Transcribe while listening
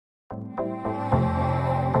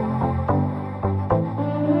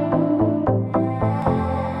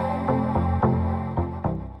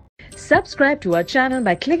Subscribe to our channel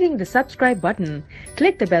by clicking the subscribe button.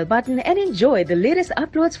 Click the bell button and enjoy the latest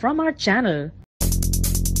uploads from our channel.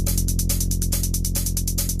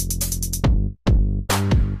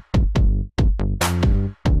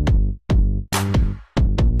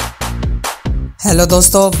 Hello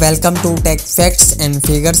दोस्तों, welcome to take facts and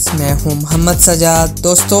figures. मैं हूं मोहम्मद सजाद।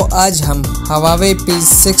 दोस्तों, आज हम Huawei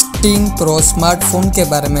P60 Pro smartphone के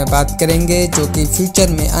बारे में बात करेंगे, जो कि फ्यूचर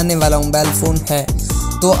में आने वाला मोबाइल फ़ोन है।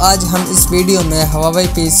 तो आज हम इस वीडियो में Huawei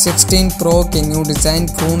P60 Pro के न्यू डिज़ाइन,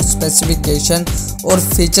 फ़ोन स्पेसिफिकेशन और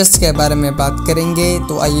फीचर्स के बारे में बात करेंगे।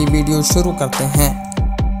 तो आइए वीडियो शुरू करते हैं।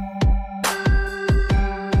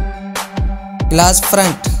 Glass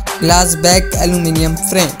front, glass back, aluminium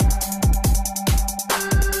frame.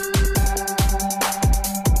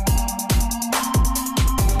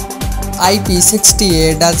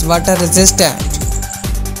 IP68 water resistant.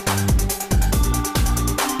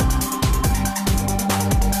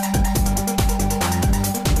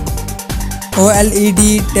 OLED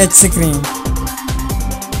touch screen.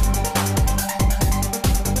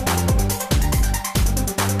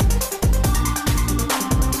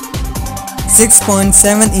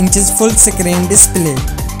 .7 full screen display.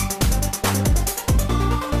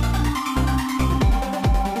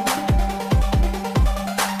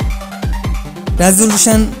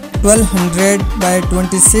 Resolution 1200 by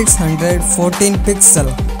 2600 14 pixel.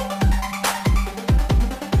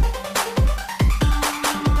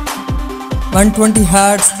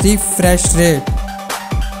 Hz refresh rate.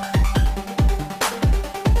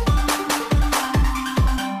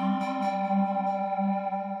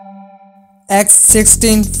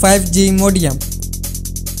 X16 5G modem.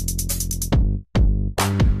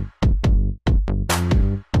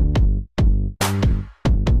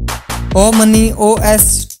 Omni OS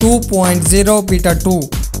 2.0 Beta 2.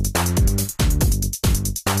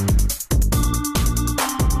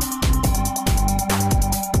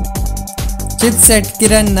 Chipset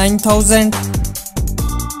Kirin 9000.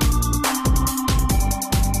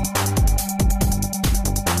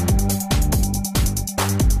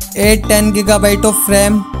 Eight 10 GB of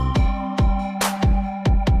RAM.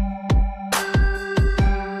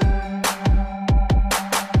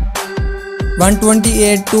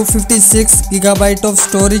 (128 to 56 GB of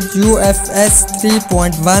storage UFS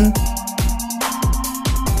 3.1).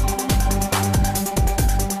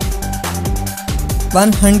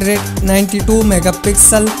 (192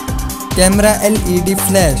 megapixel camera, LED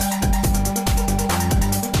flash).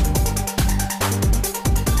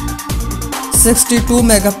 62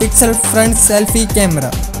 megapixel front selfie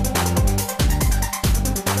camera.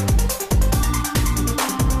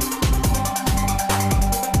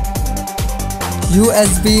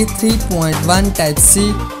 USB 3.1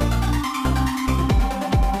 Type-C.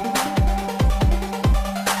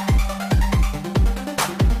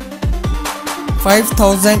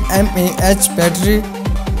 (5000 mAh battery).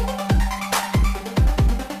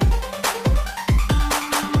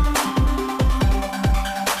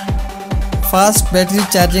 Fast battery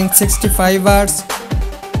charging 65 watts.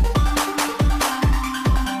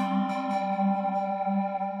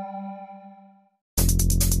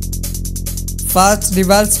 Fast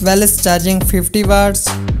reverse wireless charging 50 watts.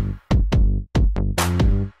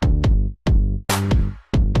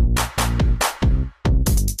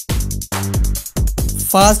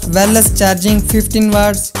 Fast wireless charging 15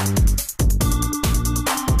 watts.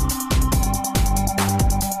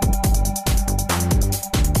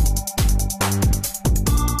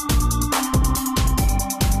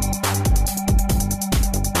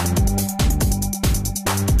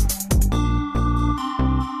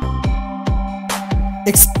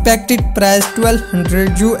 Expected price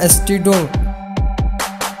 $1200.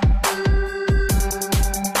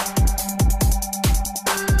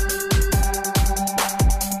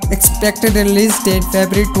 Expected release date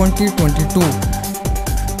February 2022.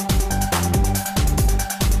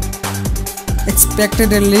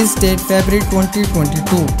 Expected release date February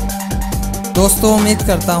 2022. दोस्तों, उम्मीद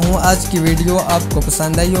करता हूँ आज की video आपको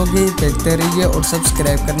पसंद आई होगी। देखते रहिए और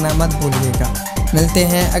सब्सक्राइब करना मत भूलिएगा। मिलते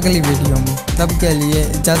हैं अगली वीडियो में, तब के लिए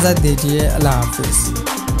इजाज़त दीजिए। अल्लाह हाफिज़।